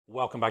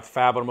Welcome back to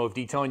Fab Automotive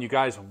Detailing. You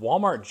guys,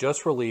 Walmart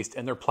just released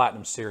in their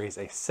Platinum Series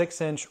a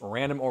 6-inch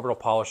random orbital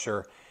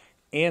polisher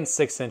and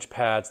 6-inch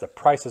pads. The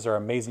prices are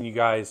amazing, you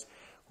guys.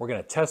 We're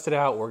going to test it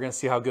out. We're going to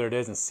see how good it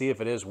is and see if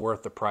it is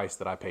worth the price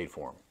that I paid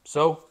for them.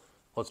 So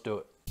let's do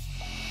it.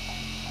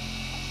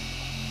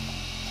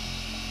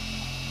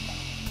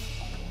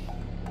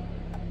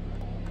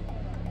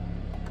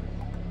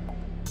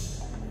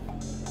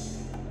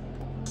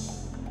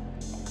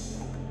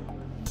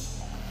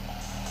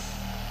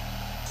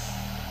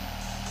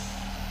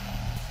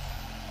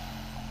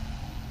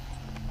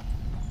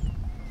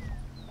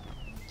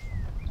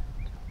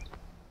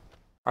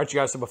 All right, you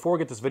guys, so before we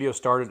get this video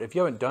started, if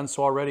you haven't done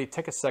so already,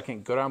 take a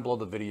second, go down below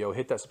the video,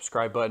 hit that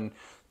subscribe button,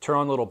 turn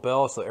on the little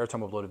bell so that every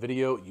time I upload a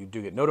video, you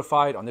do get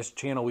notified. On this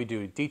channel, we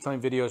do detailing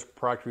videos,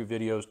 product review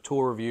videos,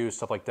 tool reviews,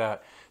 stuff like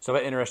that. So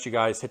if that interests you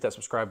guys, hit that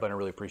subscribe button. I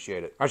really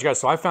appreciate it. All right, you guys,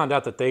 so I found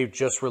out that they've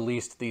just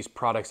released these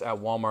products at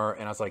Walmart,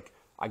 and I was like,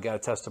 I got to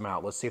test them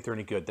out. Let's see if they're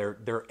any good.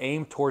 They're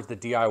aimed towards the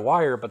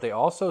DIYer, but they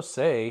also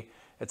say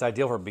it's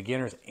ideal for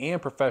beginners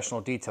and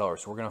professional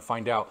detailers. So we're going to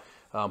find out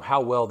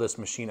how well this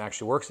machine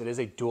actually works. It is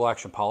a dual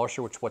action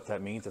polisher, which what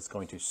that means, it's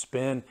going to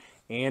spin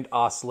and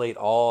oscillate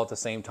all at the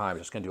same time.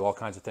 It's just going to do all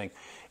kinds of things.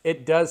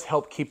 It does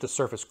help keep the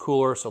surface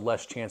cooler, so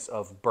less chance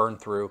of burn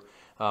through,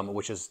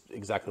 which is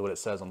exactly what it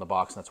says on the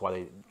box, and that's why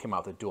they came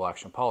out with the dual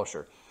action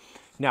polisher.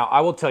 Now, I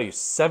will tell you,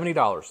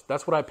 $70,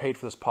 that's what I paid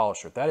for this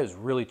polisher. That is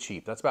really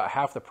cheap. That's about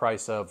half the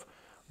price of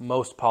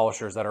most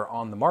polishers that are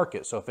on the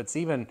market. So if it's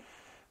even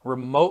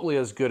remotely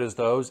as good as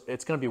those,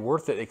 it's going to be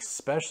worth it,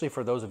 especially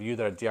for those of you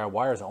that are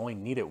DIYers that only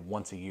need it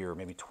once a year,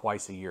 maybe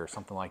twice a year,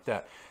 something like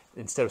that.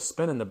 Instead of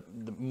spending the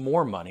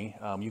more money,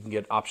 you can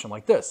get an option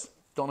like this.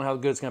 Don't know how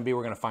good it's going to be.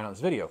 We're going to find out in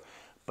this video.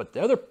 But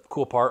the other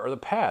cool part are the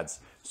pads.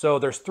 So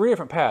there's 3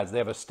 different pads. They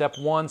have a step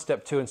 1,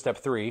 step 2, and step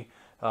 3.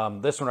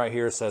 This one right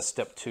here says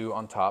step 2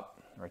 on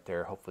top, right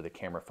there. Hopefully the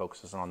camera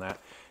focuses on that.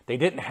 They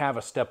didn't have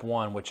a step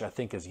 1, which I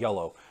think is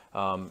yellow,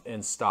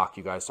 in stock,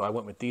 you guys. So I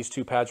went with these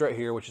 2 pads right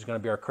here, which is going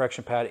to be our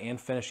correction pad and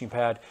finishing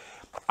pad.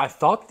 I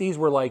thought these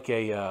were like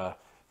a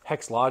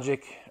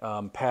Hexlogic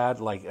pad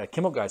like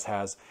Chemical Guys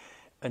has,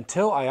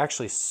 until I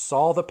actually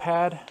saw the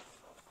pad.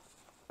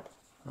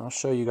 I'll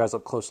show you guys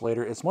up close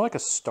later. It's more like a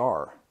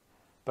star,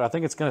 but I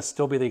think it's going to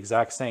still be the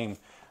exact same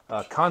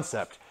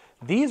concept.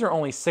 These are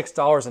only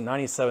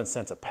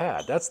 $6.97 a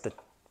pad. That's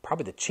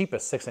probably the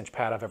cheapest 6-inch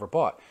pad I've ever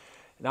bought.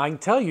 Now I can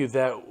tell you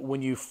that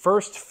when you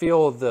first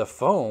feel the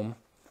foam,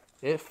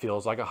 it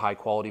feels like a high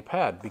quality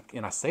pad.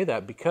 And I say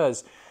that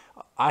because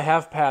I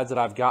have pads that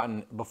I've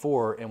gotten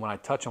before, and when I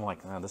touch them, I'm like,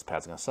 oh, this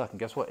pad's gonna suck. And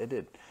guess what? It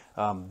did.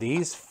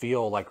 These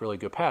feel like really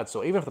good pads.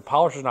 So even if the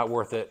polisher's not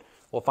worth it,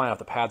 we'll find out if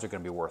the pads are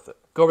gonna be worth it.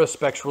 Go over the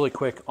specs really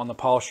quick on the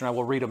polisher, and I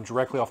will read them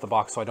directly off the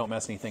box so I don't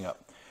mess anything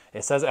up.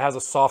 It says it has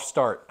a soft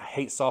start. I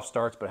hate soft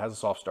starts, but it has a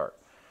soft start.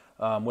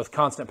 With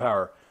constant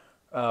power.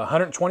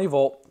 120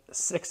 volt,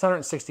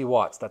 660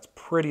 watts. That's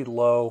pretty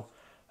low,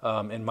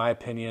 in my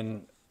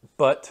opinion,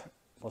 but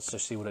let's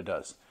just see what it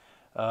does.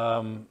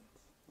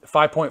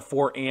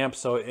 5.4 amps,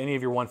 so any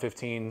of your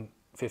 115,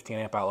 15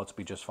 amp outlets will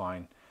be just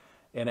fine.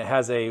 And it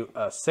has a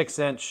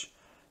 6-inch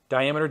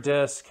diameter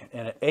disc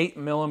and an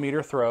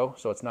 8mm throw,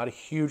 so it's not a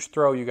huge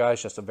throw, you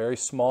guys, just a very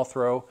small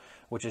throw,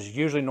 which is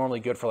usually normally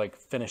good for like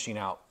finishing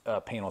out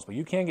panels, but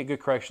you can get good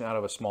correction out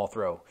of a small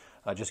throw.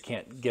 Just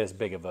can't get as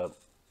big of a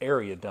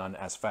area done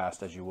as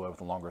fast as you would with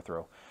a longer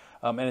throw.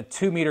 And a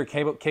 2-meter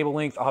cable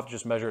length. I'll have to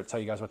just measure it, tell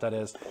you guys what that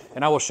is.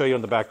 And I will show you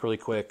on the back really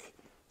quick.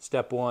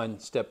 Step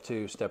 1, step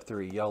 2, step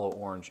 3, yellow,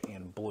 orange,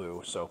 and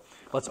blue. So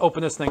let's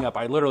open this thing up.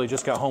 I literally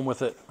just got home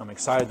with it. I'm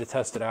excited to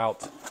test it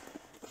out.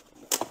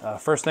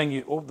 First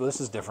thing oh, this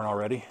is different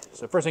already.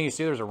 So first thing you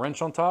see, there's a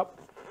wrench on top.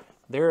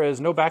 There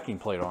is no backing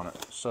plate on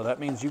it. So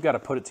that means you got to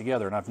put it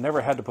together. And I've never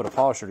had to put a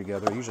polisher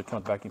together. I usually come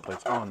with backing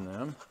plates on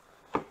them.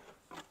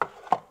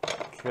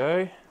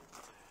 Okay.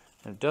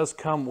 And it does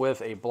come with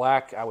a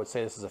black, I would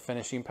say this is a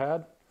finishing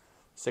pad,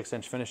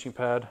 6-inch finishing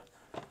pad.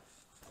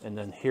 And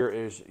then here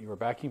is your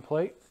backing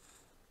plate.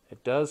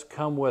 It does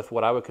come with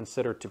what I would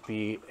consider to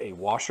be a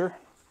washer.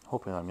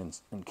 Hopefully I'm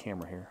in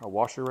camera here. A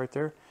washer right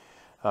there.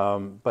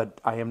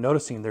 But I am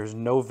noticing there's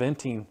no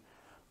venting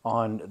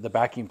on the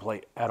backing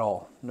plate at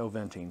all. No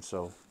venting.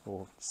 So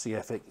we'll see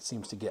if it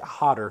seems to get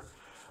hotter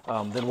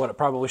than what it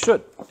probably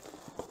should.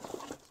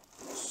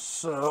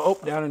 So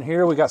down in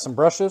here we got some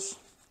brushes.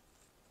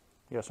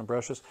 You got some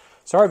brushes.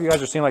 Sorry if you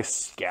guys are seeing like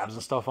scabs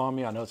and stuff on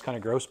me. I know it's kind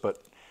of gross, but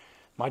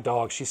my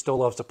dog, she still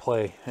loves to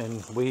play,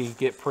 and we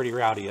get pretty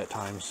rowdy at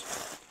times.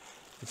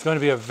 It's going to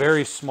be a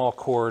very small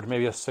cord,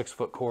 maybe a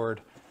 6-foot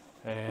cord.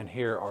 And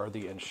here are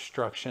the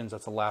instructions.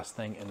 That's the last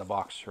thing in the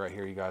box right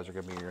here. You guys are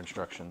going to be your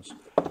instructions.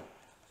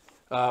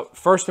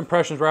 First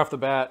impressions right off the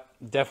bat,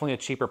 definitely a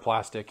cheaper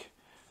plastic.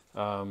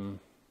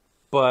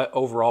 But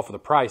overall for the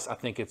price, I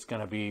think it's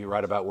going to be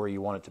right about where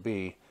you want it to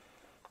be.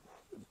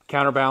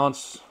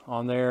 Counterbalance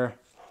on there.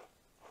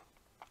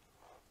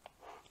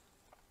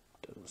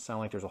 Doesn't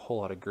sound like there's a whole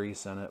lot of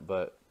grease in it,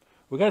 but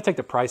we got to take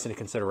the price into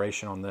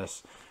consideration on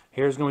this.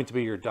 Here's going to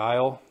be your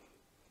dial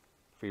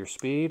for your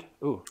speed.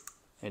 Ooh,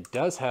 It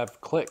does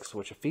have clicks,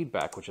 which are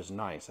feedback, which is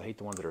nice. I hate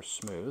the ones that are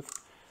smooth.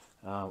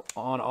 On,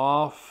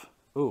 off.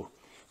 Ooh.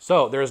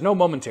 So there is no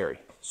momentary.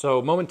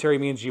 So momentary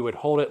means you would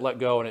hold it, let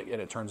go, and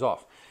it turns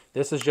off.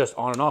 This is just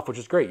on and off, which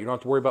is great. You don't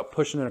have to worry about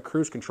pushing in a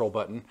cruise control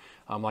button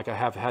like I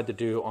have had to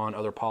do on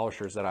other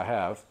polishers that I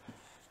have.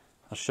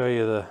 I'll show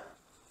you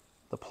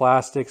the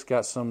plastic's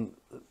got some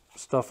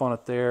stuff on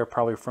it there,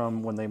 probably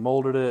from when they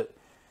molded it.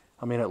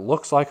 I mean, it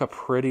looks like a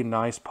pretty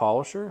nice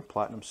polisher,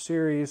 Platinum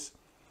Series.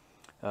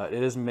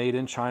 It is made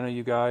in China,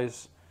 you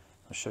guys.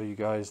 I'll show you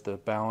guys the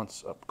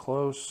balance up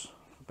close,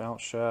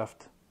 balance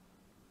shaft.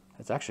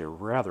 It's actually a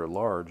rather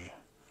large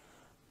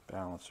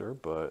balancer,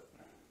 but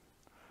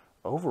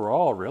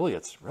overall, really,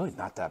 it's really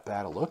not that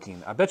bad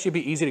looking. I bet you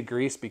it'd be easy to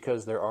grease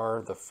because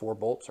the 4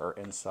 bolts are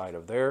inside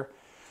of there.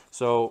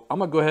 So I'm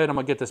gonna go ahead, I'm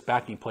gonna get this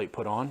backing plate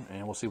put on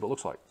and we'll see what it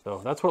looks like.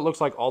 So that's what it looks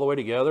like all the way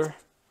together.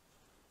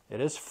 It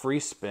is free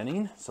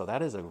spinning, so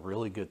that is a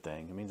really good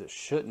thing. It means it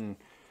shouldn't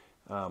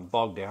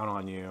bog down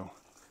on you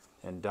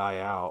and die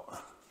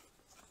out.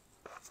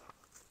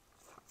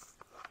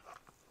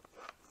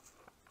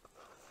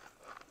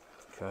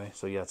 Okay,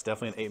 so yeah, it's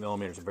definitely an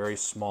 8mm. It's a very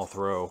small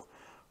throw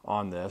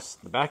on this.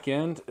 The back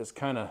end is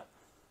kind of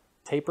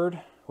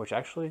tapered, which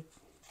actually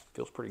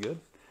feels pretty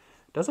good.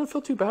 Doesn't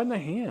feel too bad in the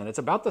hand. It's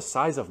about the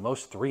size of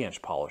most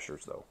 3-inch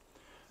polishers, though,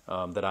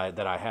 that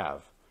I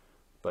have.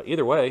 But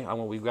either way,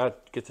 we've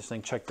got to get this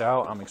thing checked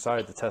out. I'm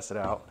excited to test it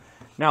out.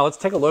 Now let's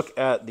take a look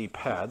at the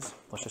pads.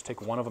 Let's just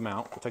take one of them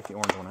out. We'll take the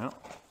orange one out.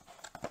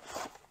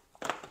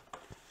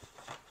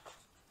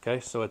 Okay,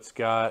 so it's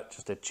got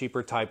just a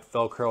cheaper type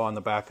Velcro on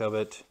the back of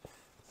it,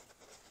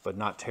 but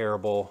not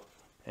terrible.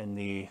 And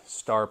the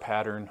star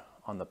pattern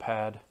on the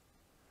pad.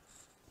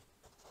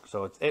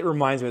 So it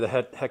reminds me of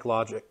the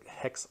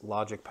Hex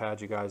Logic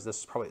pad, you guys. This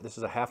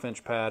is a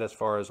 1/2-inch pad as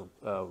far as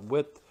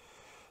width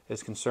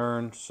is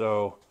concerned.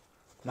 So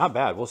not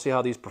bad. We'll see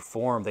how these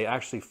perform. They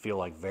actually feel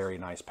like very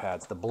nice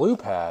pads. The blue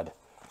pad,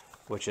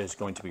 which is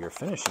going to be your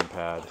finishing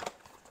pad,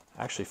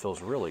 actually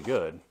feels really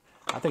good.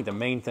 I think the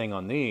main thing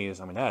on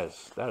these, I mean, that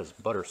is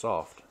butter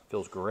soft.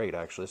 Feels great,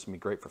 actually. This is going to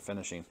be great for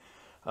finishing.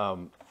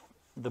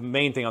 The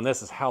main thing on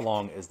this is how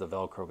long is the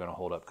Velcro going to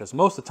hold up? Because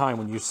most of the time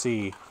when you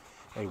see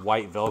a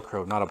white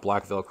Velcro, not a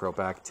black Velcro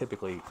back,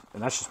 typically,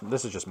 and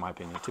this is just my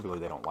opinion, typically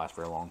they don't last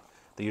very long.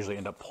 They usually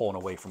end up pulling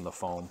away from the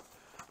foam.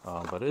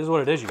 But it is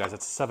what it is, you guys.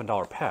 It's a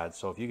 $7 pad,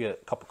 so if you get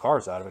a couple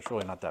cars out of it, it's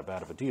really not that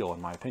bad of a deal,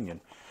 in my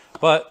opinion.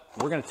 But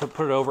we're going to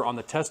put it over on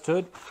the test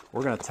hood.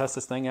 We're going to test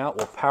this thing out.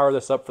 We'll power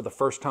this up for the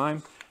first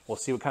time. We'll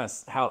see what kind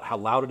of how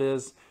loud it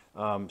is,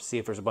 see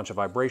if there's a bunch of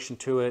vibration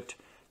to it,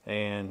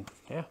 and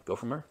yeah, go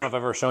from there. I don't know if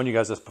I've ever shown you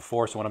guys this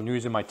before, so when I'm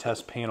using my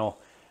test panel,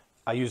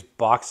 I use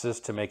boxes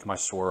to make my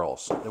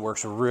swirls. It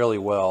works really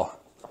well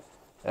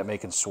at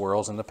making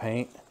swirls in the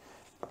paint.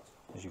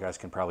 As you guys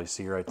can probably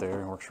see right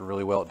there, it works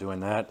really well at doing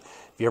that.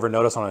 If you ever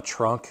notice on a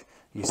trunk,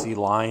 you see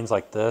lines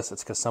like this,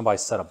 it's because somebody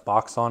set a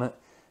box on it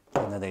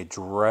and then they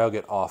drag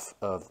it off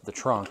of the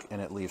trunk and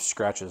it leaves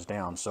scratches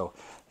down. So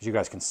as you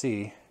guys can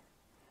see,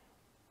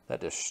 that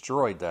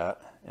destroyed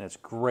that, and it's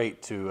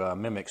great to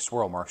mimic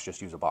swirl marks,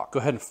 just use a box. Go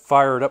ahead and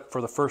fire it up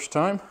for the first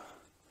time.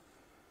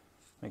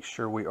 Make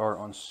sure we are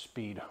on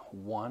speed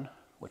 1,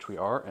 which we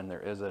are, and there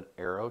is an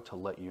arrow to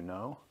let you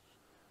know.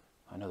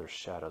 I know there's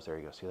shadows. There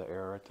you go. See that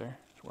arrow right there?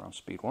 So we're on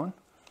speed 1.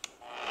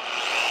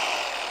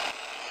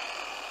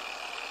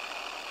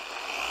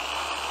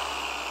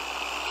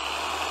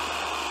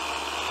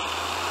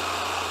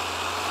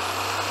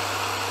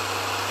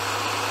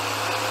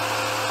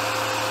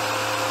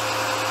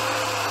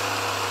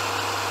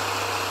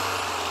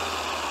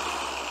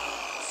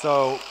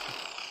 So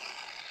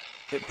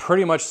it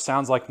pretty much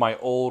sounds like my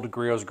old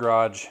Griot's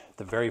Garage,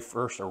 the very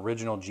first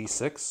original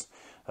G6.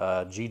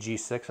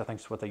 GG6, I think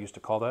is what they used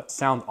to call that.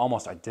 Sound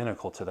almost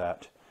identical to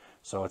that.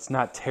 So it's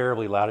not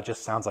terribly loud. It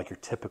just sounds like your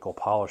typical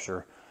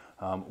polisher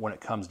when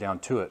it comes down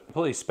to it.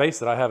 Completely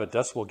spaced that I have a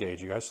decibel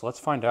gauge, you guys. So let's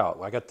find out.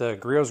 I got the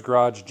Griot's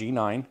Garage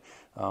G9.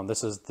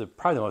 This is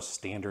probably the most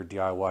standard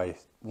DIY,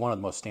 one of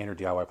the most standard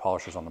DIY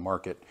polishers on the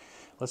market.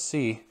 Let's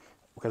see,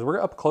 because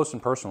we're up close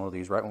and personal with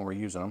these right when we're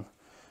using them.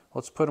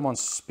 Let's put them on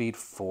speed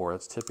 4.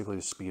 That's typically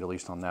the speed, at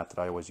least on that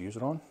I always use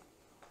it on.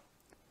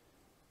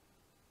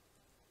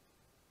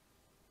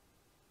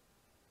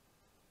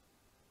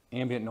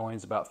 Ambient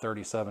noise about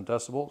 37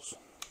 decibels.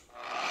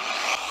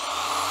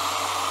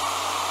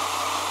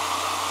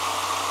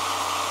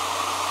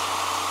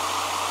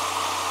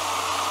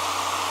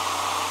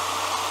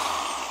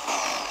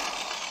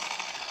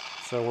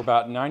 So we're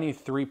about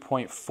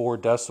 93.4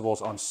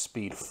 decibels on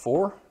speed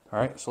 4. All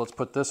right, so let's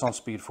put this on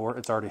speed 4.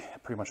 It's already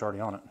pretty much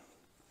already on it.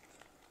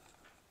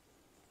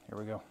 Here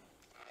we go.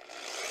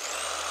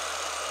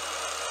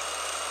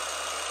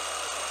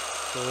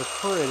 So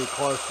it's pretty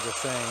close to the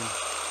same.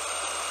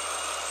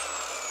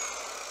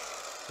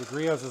 The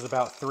Griot's is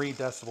about 3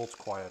 decibels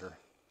quieter.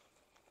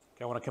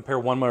 Okay, I want to compare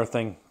one more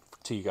thing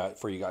to you guys,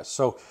 for you guys.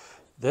 So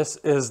this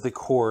is the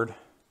cord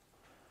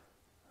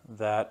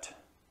that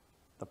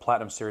the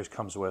Platinum Series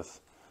comes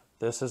with.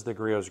 This is the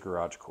Griot's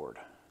Garage cord.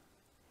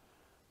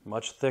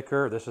 Much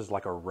thicker. This is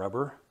like a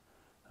rubber.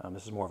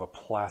 This is more of a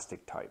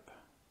plastic type.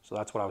 So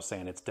that's what I was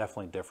saying. It's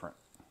definitely different.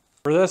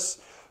 For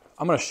this,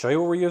 I'm going to show you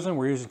what we're using.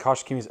 We're using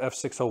Kashikime's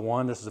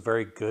F601. This is a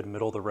very good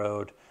middle of the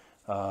road.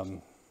 Not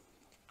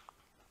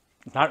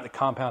the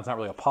compound's not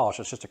really a polish.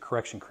 It's just a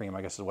correction cream,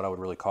 I guess is what I would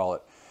really call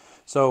it.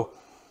 So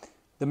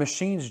the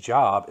machine's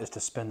job is to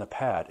spin the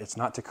pad. It's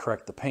not to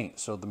correct the paint.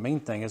 So the main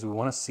thing is we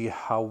want to see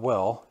how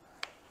well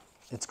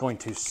it's going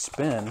to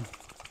spin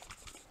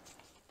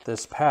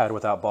this pad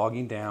without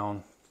bogging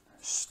down,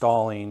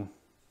 stalling,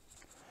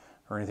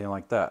 or anything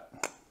like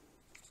that.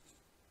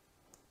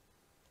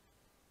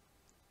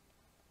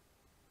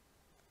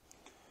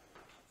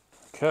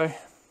 Okay,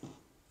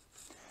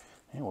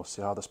 and we'll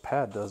see how this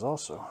pad does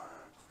also.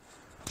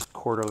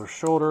 Quarter over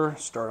shoulder,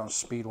 start on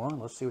speed 1.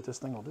 Let's see what this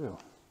thing will do.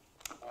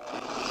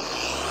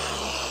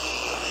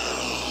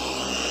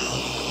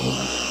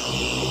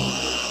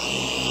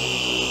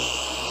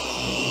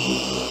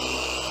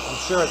 I'm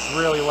sure it's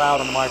really loud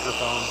on the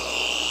microphone.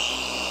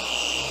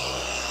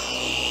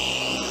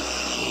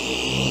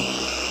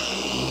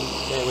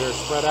 Okay, we're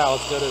spread out.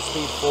 Let's go to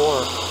speed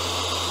 4.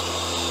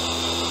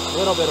 A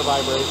little bit of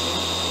vibration.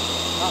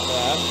 Not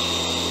bad.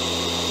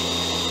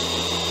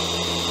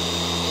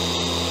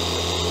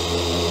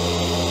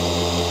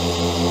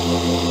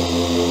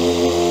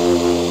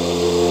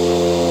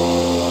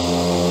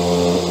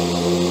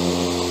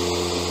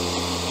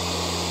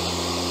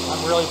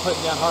 I'm really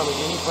putting down hardly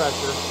any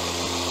pressure.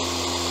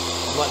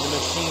 I'm letting the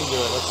machine do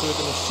it. Let's see what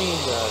the machine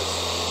does.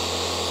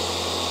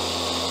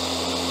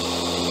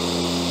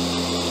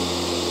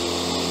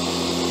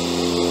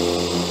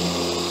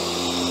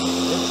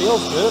 It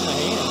feels good in the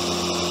hand.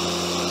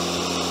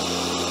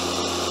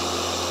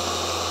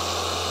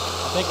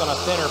 I think on a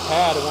thinner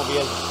pad it won't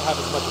have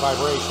as much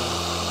vibration.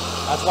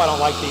 That's why I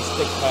don't like these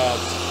thick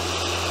pads.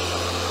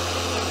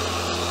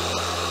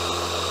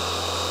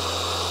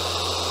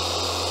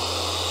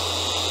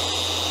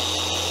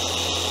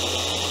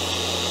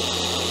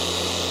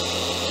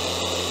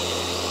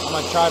 I'm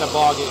going to try to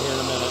bog it here in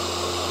a minute.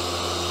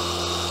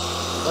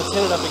 Let's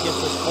hit it up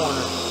against this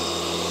corner.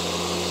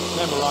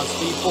 Remember, we're on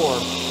speed 4.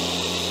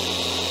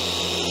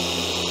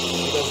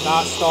 It does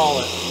not stall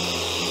it.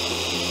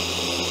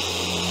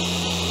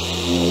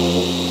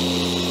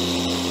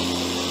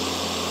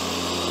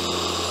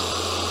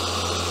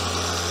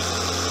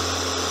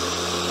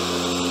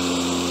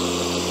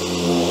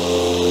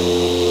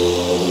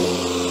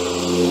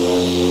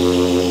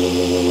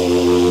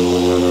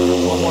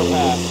 One more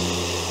pass.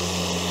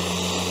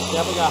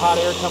 Definitely got hot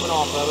air coming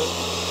off of it.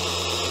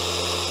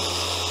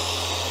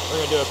 We're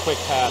going to do a quick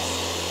pass.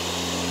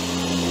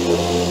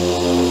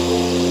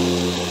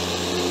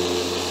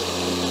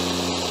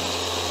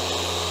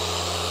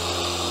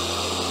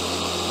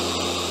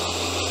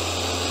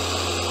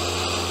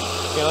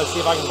 Okay, let's see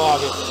if I can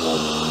bog it.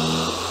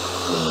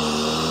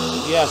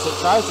 Yes, it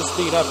tries to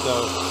speed up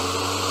though.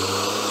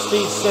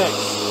 Speed 6.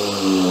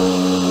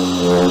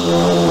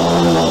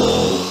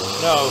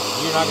 No,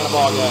 you're not going to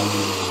bog that.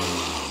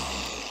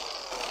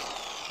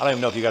 I don't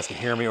even know if you guys can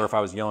hear me or if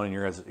I was yelling in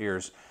your guys'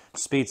 ears.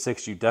 Speed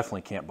 6, you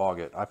definitely can't bog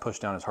it. I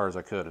pushed down as hard as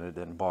I could and it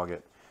didn't bog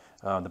it.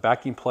 The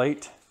backing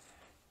plate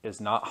is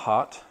not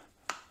hot.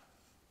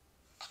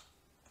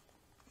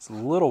 It's a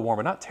little warm,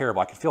 but not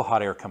terrible. I can feel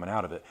hot air coming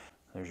out of it.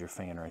 There's your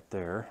fan right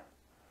there.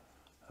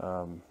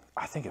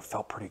 I think it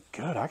felt pretty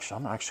good, actually.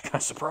 I'm actually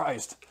kind of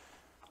surprised.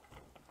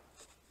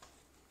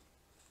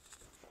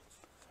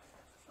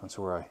 That's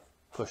where I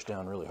pushed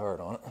down really hard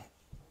on it.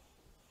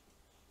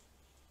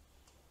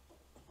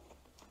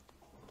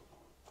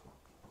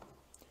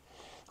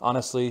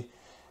 Honestly,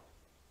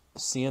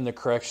 seeing the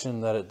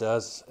correction that it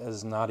does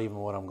is not even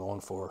what I'm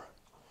going for.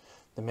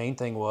 The main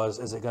thing was,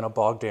 is it going to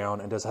bog down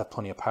and does it have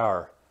plenty of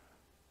power?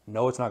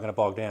 No, it's not going to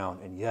bog down.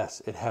 And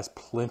yes, it has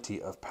plenty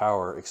of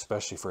power,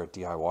 especially for a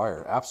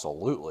DIYer.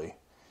 Absolutely.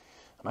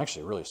 I'm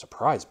actually really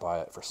surprised by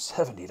it for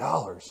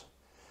 $70.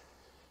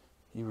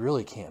 You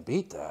really can't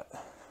beat that.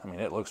 I mean,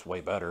 it looks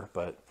way better,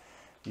 but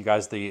you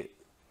guys, the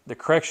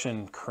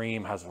correction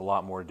cream has a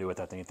lot more to do with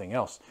that than anything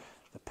else.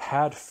 The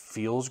pad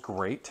feels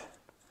great.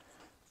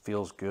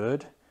 Feels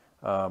good.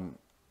 Yeah,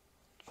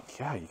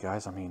 you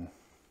guys, I mean,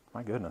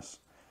 my goodness.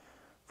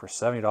 For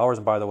 $70,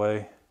 and by the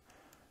way,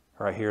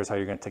 right here is how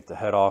you're going to take the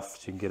head off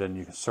so you can get it and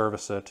you can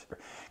service it.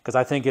 Because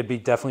I think it'd be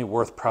definitely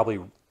worth probably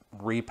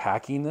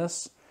repacking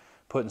this,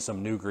 putting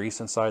some new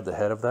grease inside the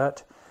head of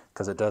that,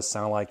 because it does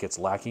sound like it's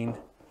lacking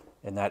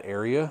in that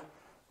area.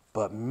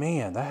 But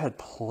man, that had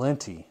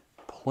plenty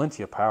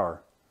of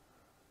power.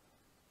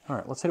 All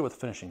right, let's hit it with the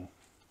finishing.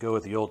 Go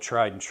with the old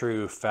tried and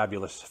true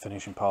fabulous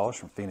finishing polish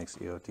from Phoenix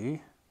EOD.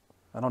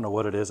 I don't know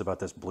what it is about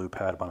this blue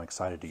pad, but I'm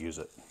excited to use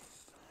it.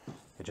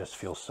 It just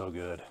feels so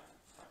good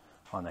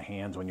on the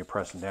hands when you're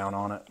pressing down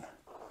on it.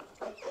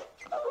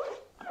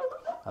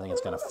 I think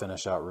it's going to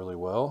finish out really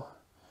well.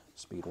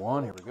 Speed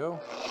 1, here we go.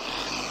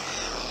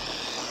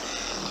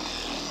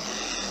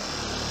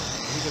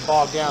 You can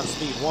bog down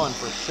speed 1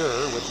 for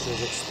sure, which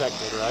is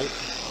expected, right?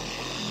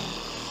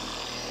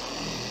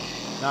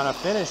 Now, in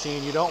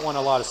finishing, you don't want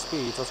a lot of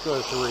speeds. Let's go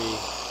to 3.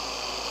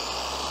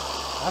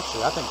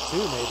 Actually, I think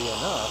 2 may be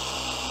enough.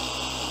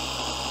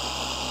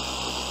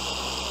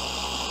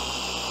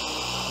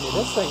 I mean,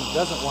 this thing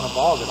doesn't want to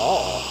bog at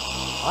all.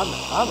 I'm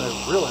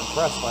real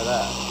impressed by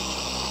that.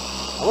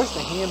 I wish the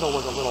handle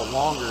was a little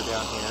longer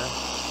down here.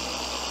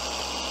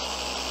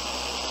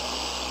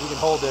 You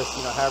can hold this,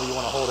 you know, however you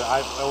want to hold it.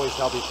 I always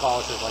tell these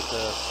polishers like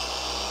this.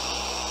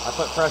 I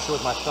put pressure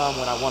with my thumb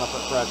when I want to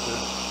put pressure.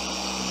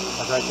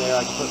 Like right there,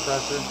 I can put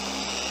pressure.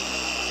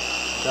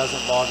 It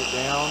doesn't bog it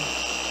down.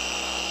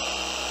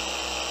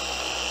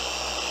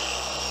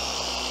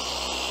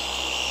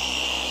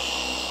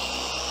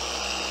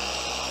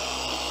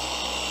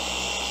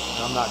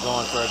 I'm not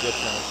going for a good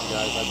finish, you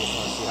guys. I just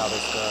want to see how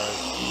this does.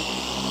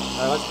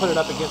 All right, let's put it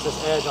up against this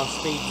edge on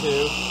speed 2.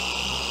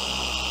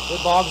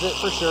 It bogs it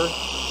for sure.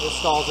 It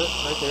stalls it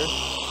right there.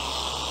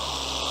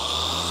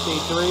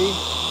 Speed 3.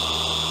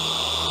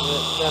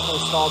 It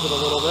definitely stalls it a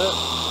little bit.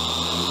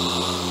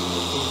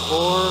 Speed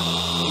 4.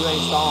 You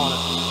ain't stalling it.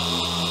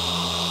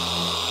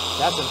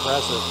 That's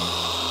impressive.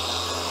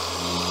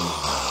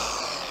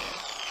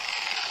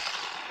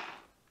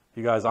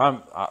 You guys,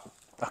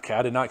 okay,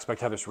 I did not expect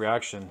to have this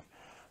reaction.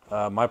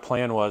 My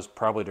plan was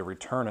probably to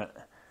return it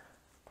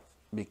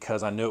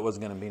because I knew it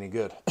wasn't going to be any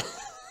good.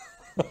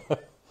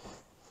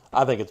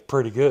 I think it's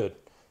pretty good.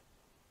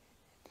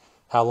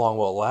 How long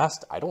will it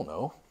last? I don't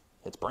know.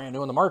 It's brand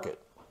new in the market.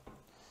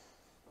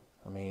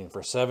 I mean,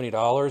 for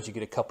 $70, you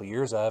get a couple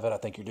years out of it. I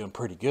think you're doing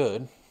pretty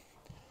good.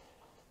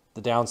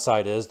 The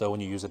downside is, though, when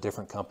you use a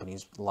different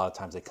companies, a lot of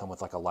times they come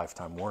with like a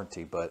lifetime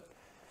warranty. But,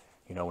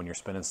 you know, when you're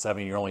spending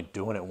 $70, you're only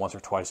doing it once or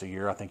twice a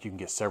year. I think you can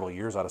get several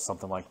years out of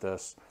something like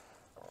this.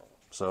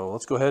 So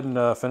let's go ahead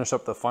and finish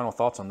up the final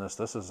thoughts on this.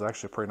 This is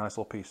actually a pretty nice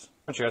little piece. All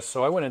right, guys,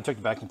 so I went and took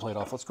the backing plate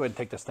off. Let's go ahead and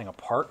take this thing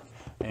apart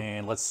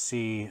and let's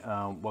see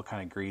what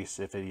kind of grease,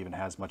 if it even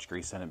has much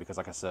grease in it, because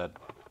like I said,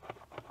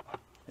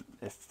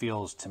 it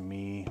feels to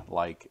me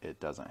like it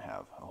doesn't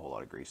have a whole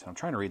lot of grease. And I'm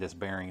trying to read this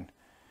bearing.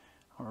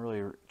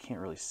 Can't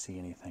really see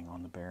anything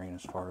on the bearing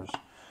as far as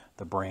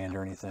the brand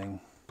or anything.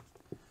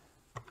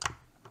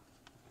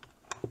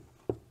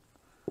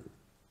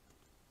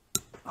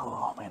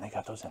 Oh man, they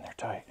got those in there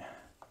tight.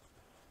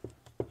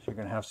 So you're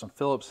going to have some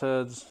Phillips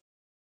heads.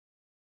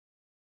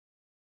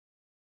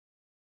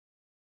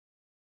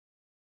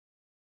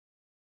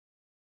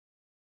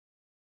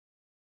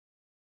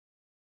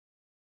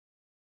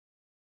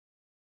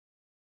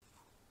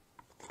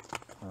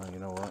 You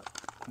know what?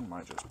 I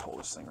might just pull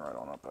this thing right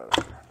on up out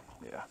of here.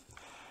 Yeah.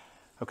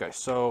 Okay,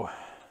 so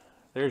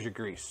there's your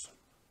grease.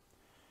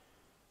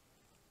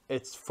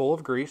 It's full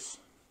of grease.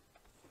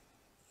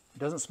 It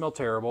doesn't smell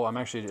terrible.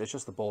 It's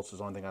just the bolts is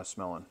the only thing I'm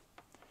smelling.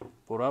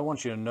 But what I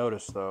want you to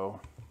notice, though,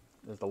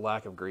 is the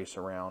lack of grease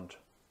around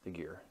the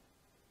gear,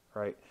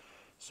 right?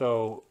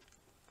 So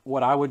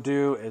what I would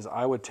do is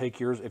I would take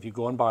yours, if you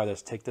go and buy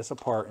this, take this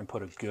apart and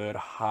put a good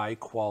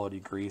high-quality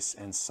grease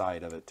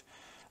inside of it.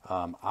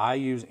 I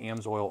use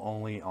AMSOIL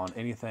only on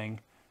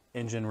anything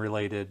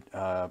engine-related,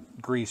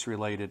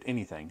 grease-related,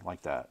 anything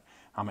like that.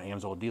 I'm an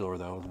AMSOIL dealer,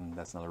 though, and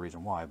that's another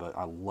reason why, but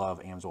I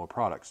love AMSOIL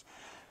products.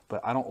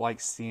 But I don't like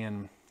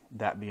seeing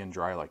that being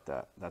dry like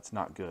that. That's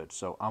not good.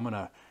 So I'm going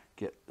to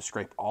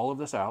scrape all of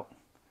this out,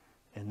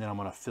 and then I'm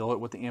going to fill it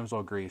with the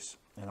AMSOIL grease,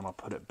 and I'm going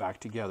to put it back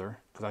together,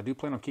 because I do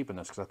plan on keeping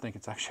this, because I think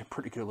it's actually a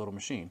pretty good little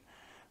machine.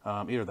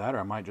 Either that, or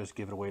I might just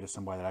give it away to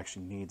somebody that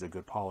actually needs a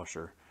good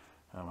polisher.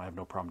 I have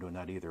no problem doing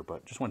that either,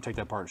 but just want to take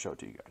that apart and show it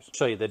to you guys.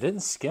 Show you, they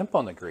didn't skimp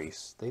on the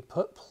grease. They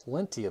put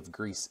plenty of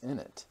grease in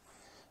it.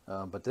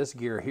 But this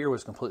gear here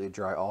was completely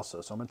dry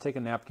also. So I'm going to take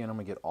a napkin, I'm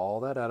going to get all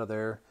that out of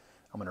there.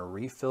 I'm going to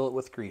refill it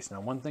with grease.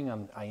 Now, one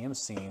thing I am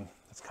seeing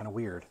that's kind of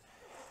weird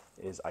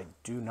is I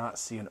do not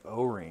see an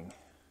O-ring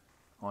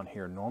on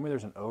here. Normally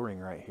there's an O-ring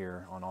right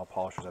here on all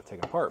polishers I've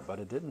taken apart, but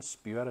it didn't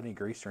spew out any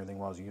grease or anything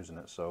while I was using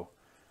it, so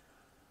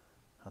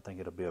I think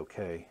it'll be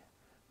okay.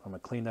 I'm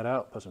going to clean that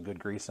out, put some good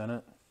grease in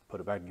it,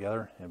 put it back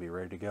together, and it'll be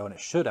ready to go. And it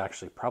should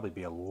actually probably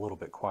be a little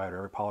bit quieter.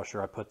 Every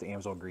polisher I put the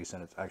AMSOIL grease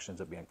in, it actually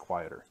ends up being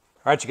quieter.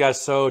 All right, you guys,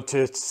 so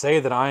to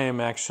say that I am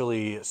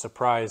actually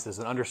surprised is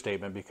an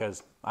understatement,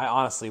 because I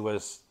honestly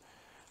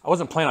I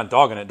wasn't planning on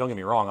dogging it, don't get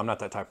me wrong, I'm not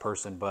that type of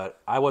person, but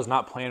I was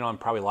not planning on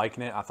probably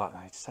liking it. I thought,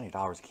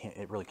 $70,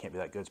 it really can't be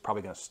that good. It's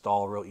probably going to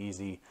stall real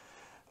easy.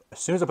 As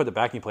soon as I put the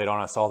backing plate on,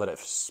 I saw that it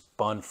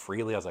spun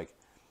freely. I was like,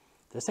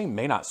 this thing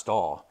may not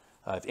stall.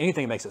 If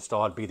anything makes it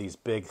stall, it'd be these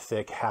big,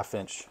 thick,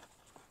 half-inch,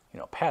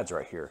 pads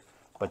right here.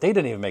 But they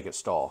didn't even make it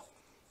stall.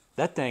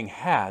 That thing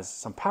has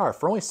some power.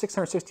 For only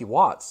 660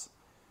 watts,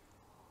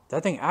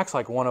 that thing acts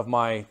like one of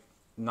my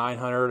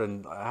 900,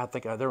 and I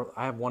think I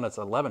have one that's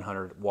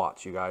 1100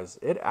 watts, you guys.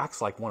 It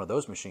acts like one of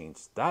those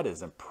machines. That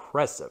is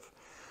impressive.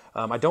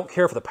 I don't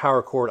care for the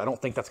power cord. I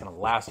don't think that's going to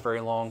last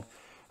very long,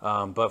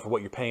 but for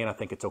what you're paying, I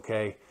think it's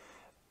okay.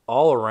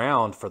 All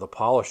around for the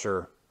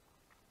polisher,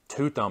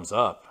 2 thumbs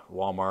up.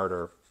 Walmart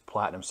or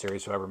Platinum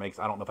Series, whoever makes,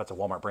 I don't know if that's a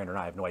Walmart brand or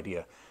not, I have no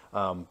idea.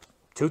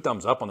 2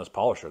 thumbs up on this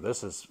polisher.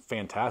 This is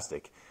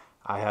fantastic.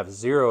 I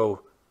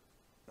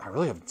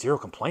really have zero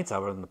complaints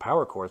other than the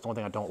power cord. It's the only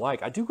thing I don't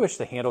like. I do wish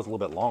the handle was a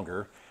little bit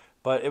longer,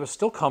 but it was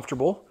still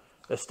comfortable.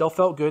 It still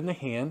felt good in the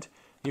hand.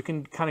 You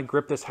can kind of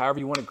grip this however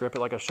you want to grip it,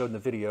 like I showed in the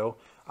video.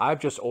 I've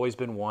just always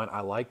been one.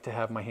 I like to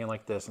have my hand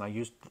like this, and I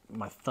use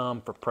my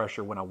thumb for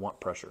pressure when I want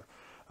pressure.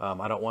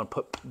 I don't want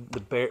to put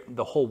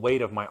the whole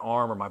weight of my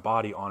arm or my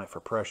body on it for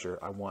pressure.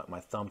 I want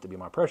my thumb to be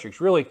my pressure. Because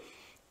really,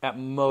 at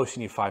most,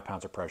 you need 5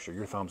 pounds of pressure.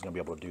 Your thumb's going to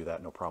be able to do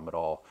that, no problem at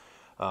all.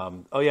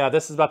 Oh yeah,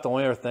 this is about the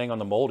only other thing on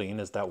the molding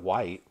is that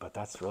white, but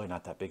that's really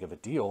not that big of a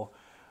deal.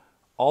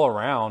 All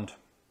around,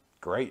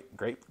 great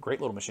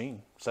little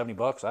machine. 70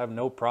 bucks. I have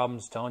no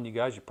problems telling you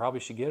guys you probably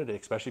should get it,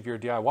 especially if you're a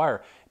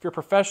DIYer. If you're a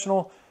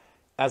professional,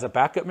 as a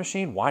backup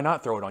machine, why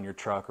not throw it on your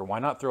truck or why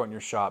not throw it in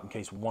your shop in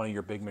case one of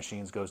your big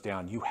machines goes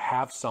down? You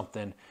have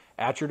something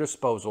at your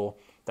disposal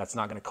that's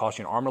not going to cost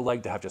you an arm and a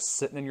leg to have just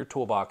sitting in your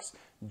toolbox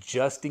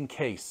just in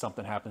case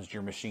something happens to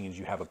your machines.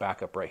 You have a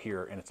backup right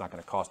here and it's not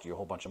going to cost you a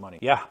whole bunch of money.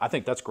 Yeah, I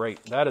think that's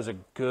great. That is a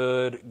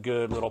good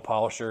little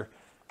polisher.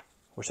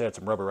 Wish I had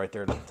some rubber right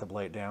there to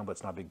lay it down, but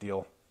it's not a big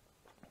deal.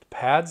 The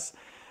pads,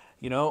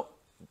 you know,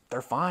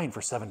 they're fine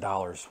for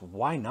 $7.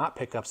 Why not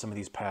pick up some of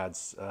these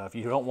pads? If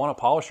you don't want a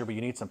polisher, but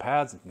you need some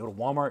pads, go to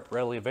Walmart,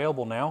 readily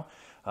available now.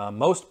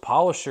 Most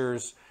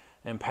polishers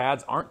and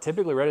pads aren't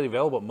typically readily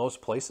available at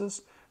most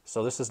places.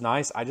 So this is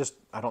nice. I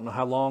don't know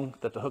how long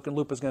that the hook and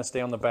loop is going to stay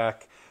on the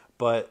back,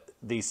 but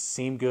these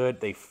seem good.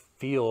 They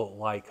feel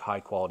like high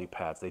quality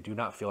pads. They do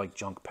not feel like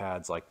junk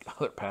pads like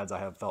other pads I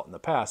have felt in the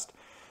past.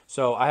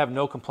 So I have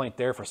no complaint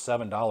there for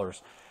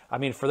 $7. I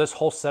mean, for this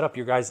whole setup,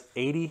 you guys,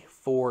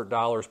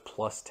 $84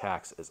 plus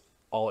tax is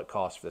all it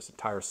costs for this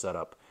entire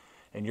setup.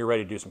 And you're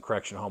ready to do some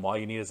correction at home. All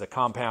you need is a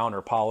compound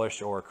or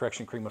polish or a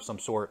correction cream of some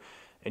sort,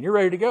 and you're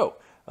ready to go.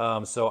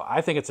 So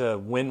I think it's a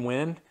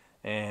win-win,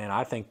 and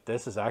I think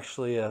this is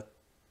actually a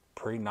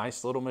pretty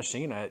nice little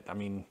machine. I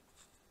mean,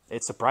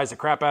 it surprised the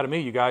crap out of me,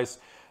 you guys.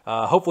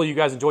 Hopefully you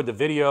guys enjoyed the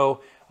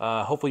video.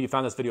 Hopefully you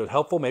found this video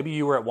helpful. Maybe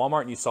you were at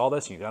Walmart and you saw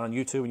this, and you got on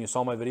YouTube and you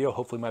saw my video.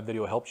 Hopefully my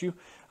video helped you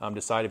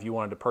decide if you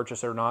wanted to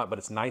purchase it or not. But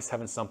it's nice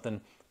having something.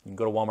 You can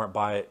go to Walmart,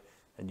 buy it,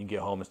 and you can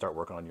get home and start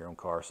working on your own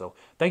car. So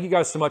thank you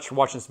guys so much for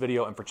watching this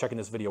video and for checking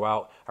this video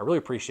out. I really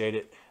appreciate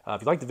it.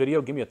 If you liked the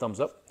video, give me a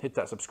thumbs up, hit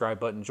that subscribe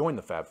button, join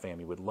the Fab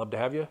family. We'd love to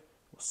have you.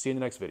 We'll see you in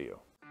the next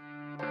video.